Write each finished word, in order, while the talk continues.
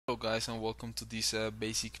Hello guys, and welcome to this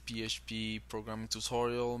basic PHP programming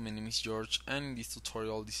tutorial. My name is George, and in this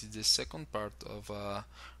tutorial this is the second part of a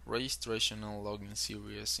registration and login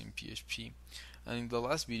series in PHP. And in the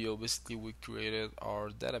last video basically we created our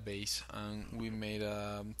database and we made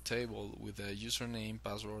a table with a username,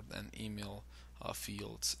 password and email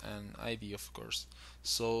fields and ID of course.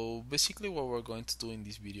 So basically what we're going to do in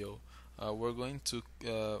this video, we're going to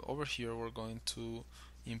over here we're going to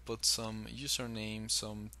input some username,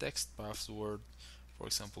 some text password, for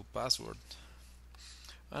example password,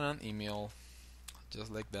 and an email,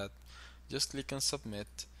 just like that. Just click on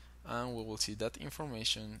submit and we will see that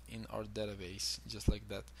information in our database, just like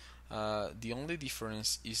that. The only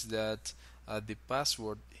difference is that the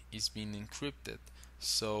password is being encrypted,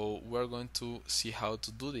 so we're going to see how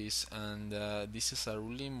to do this, and this is a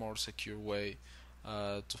really more secure way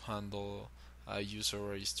to handle user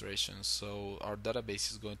registration, so our database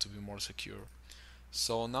is going to be more secure.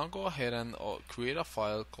 So now go ahead and create a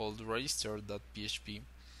file called register.php.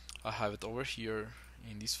 I have it over here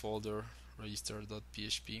in this folder,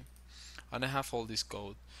 register.php, and I have all this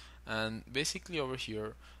code. And basically over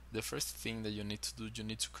here, the first thing that you need to do, you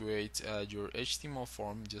need to create your HTML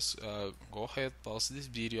form. Just go ahead, pause this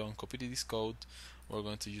video and copy this code. We're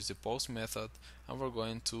going to use the post method and we're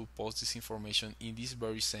going to post this information in this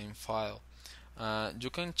very same file. You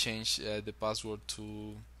can change the password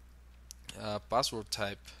to password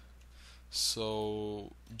type,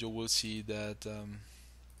 so you will see that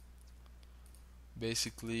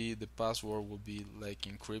basically the password will be like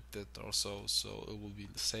encrypted or so it will be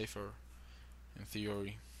safer in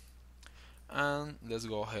theory. And let's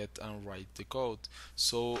go ahead and write the code.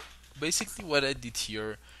 So basically what I did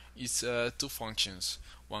here is two functions.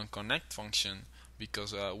 One connect function,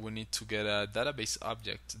 because we need to get a database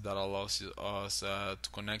object that allows us to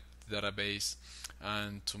connect the database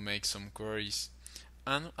and to make some queries.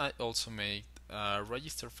 And I also made a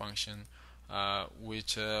register function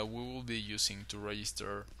which we will be using to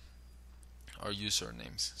register our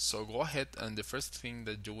usernames. So go ahead, and the first thing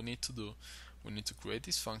that you will need to do, we need to create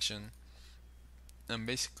this function, and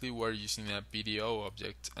basically we're using a PDO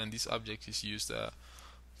object, and this object is used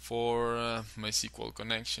for MySQL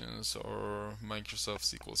connections or Microsoft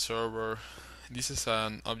SQL Server. This is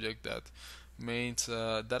an object that makes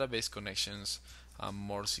database connections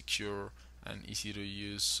more secure and easy to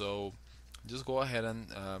use. So just go ahead and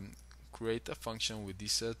create a function with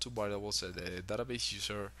these two variables, the database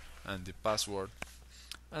user and the password,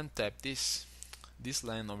 and type this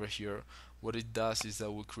line over here. What it does is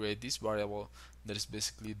that we create this variable that is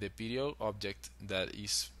basically the PDO object that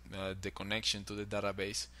is the connection to the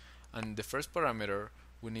database, and the first parameter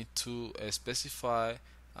we need to specify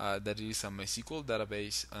that it is a MySQL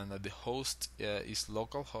database and that the host is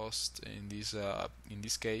localhost in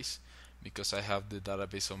this case, because I have the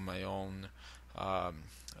database on my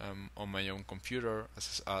own computer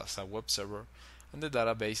as a web server, and the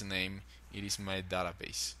database name, it is my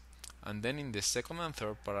database. And then in the second and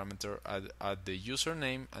third parameter add the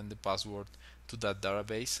username and the password to that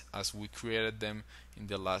database as we created them in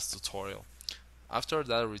the last tutorial. After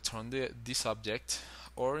that, return this object,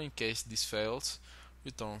 or in case this fails,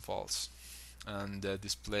 return false, and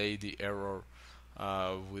display the error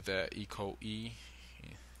with the echo E.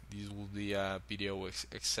 This will be a PDO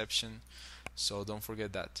exception, so don't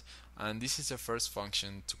forget that. And this is the first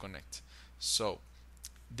function to connect. So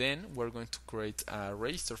then we're going to create a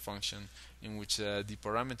register function in which the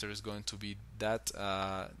parameter is going to be that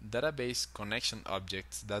database connection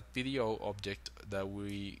object, that PDO object that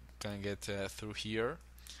we can get through here,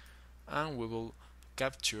 and we will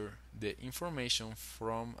capture the information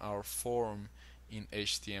from our form in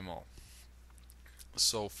HTML.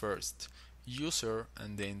 So first user,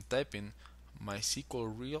 and then typing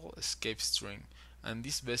MySQL real escape string, and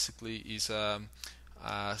this basically is a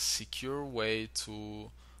secure way to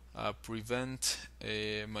prevent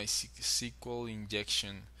a MySQL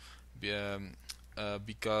injection,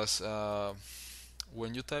 because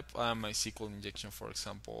when you type MySQL injection, for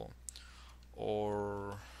example,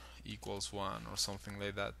 or equals 1 or something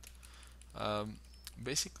like that,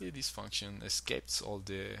 basically this function escapes all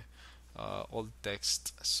the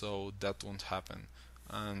text, so that won't happen.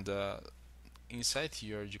 And inside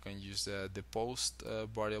here you can use the post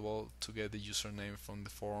variable to get the username from the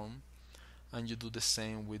form, and you do the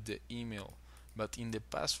same with the email. But in the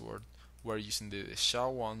password, we're using the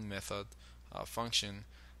SHA-1 method function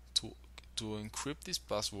to encrypt this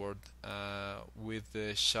password with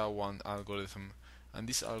the SHA-1 algorithm, and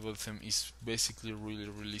this algorithm is basically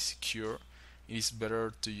really secure. It is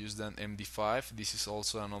better to use than MD5. This is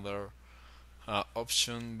also another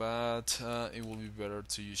option, but it will be better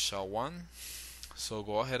to use SHA-1. So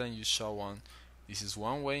go ahead and use SHA-1. This is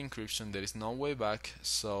one-way encryption, there is no way back,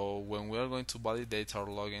 so when we are going to validate our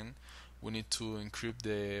login, we need to encrypt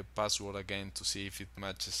the password again to see if it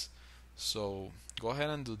matches. So go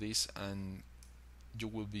ahead and do this, and you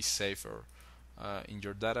will be safer in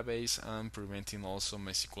your database and preventing also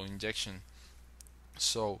MySQL injection.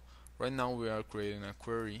 So right now we are creating a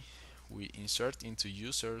query. We insert into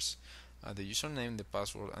users the username, the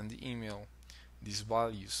password, and the email. These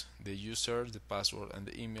values, the user, the password, and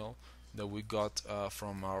the email that we got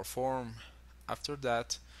from our form. After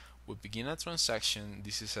that, we begin a transaction.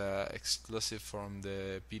 This is exclusive from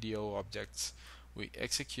the PDO objects. We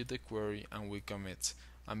execute the query and we commit.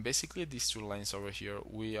 And basically these two lines over here,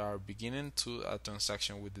 we are beginning to a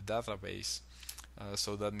transaction with the database.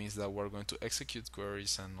 So that means that we're going to execute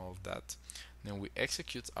queries and all of that. Then we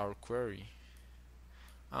execute our query,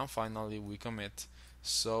 and finally we commit.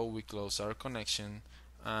 So we close our connection,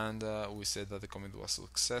 and we said that the commit was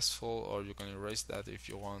successful, or you can erase that if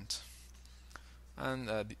you want. And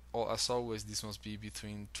as always, this must be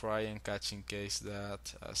between try and catch in case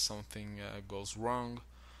that something goes wrong,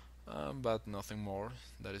 but nothing more.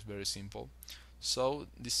 That is very simple. So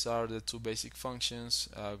these are the two basic functions.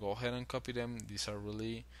 Go ahead and copy them. These are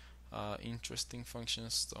really interesting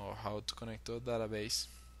functions, or how to connect to a database.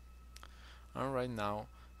 And right now,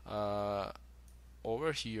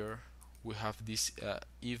 over here we have this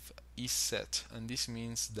if is set, and this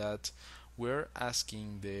means that we're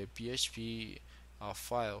asking the PHP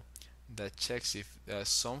file that checks if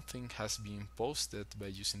something has been posted by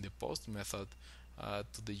using the post method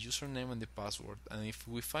to the username and the password, and if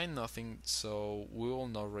we find nothing, so we will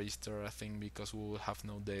not register a thing because we will have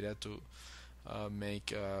no data to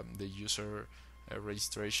make the user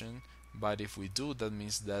registration. But if we do, that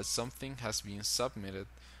means that something has been submitted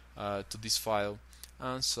to this file,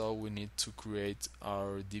 and so we need to create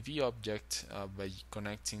our DB object by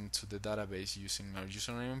connecting to the database using our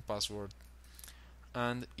username and password.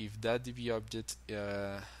 And if that DB object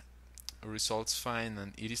results fine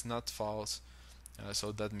and it is not false,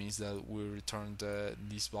 so that means that we returned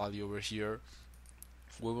this value over here,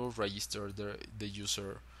 we will register the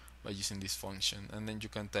user by using this function, and then you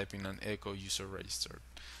can type in an echo user registered.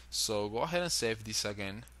 So go ahead and save this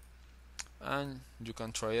again, and you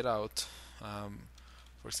can try it out.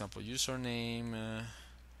 For example, username,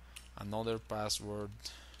 another password,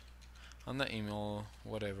 and the email,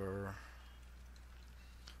 whatever.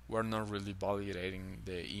 We're not really validating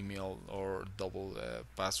the email or double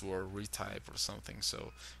password retype or something,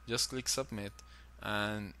 so just click submit,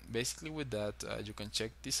 and basically with that you can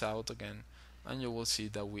check this out again, and you will see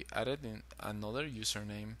that we added in another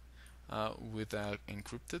username with an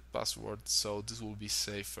encrypted password, so this will be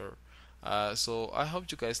safer. So I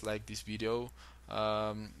hope you guys like this video.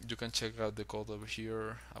 You can check out the code over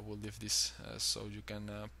here. I will leave this so you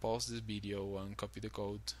can pause this video and copy the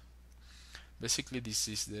code. Basically this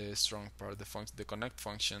is the strong part, the connect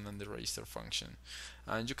function and the register function,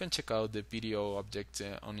 and you can check out the PDO object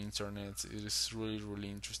on internet. It is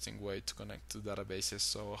really interesting way to connect to databases,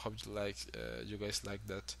 so I hope you guys like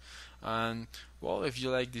that. And well, if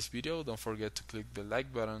you like this video, don't forget to click the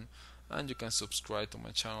like button, and you can subscribe to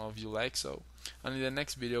my channel if you like so. And in the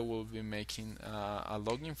next video we'll be making a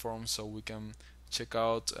login form, so we can check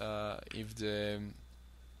out if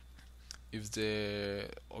the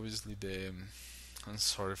obviously the I'm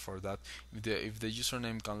sorry for that, if the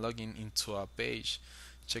username can log in into a page,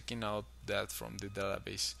 checking out that from the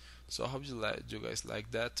database. So I hope you guys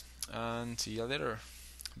like that, and see you later.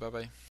 Bye bye.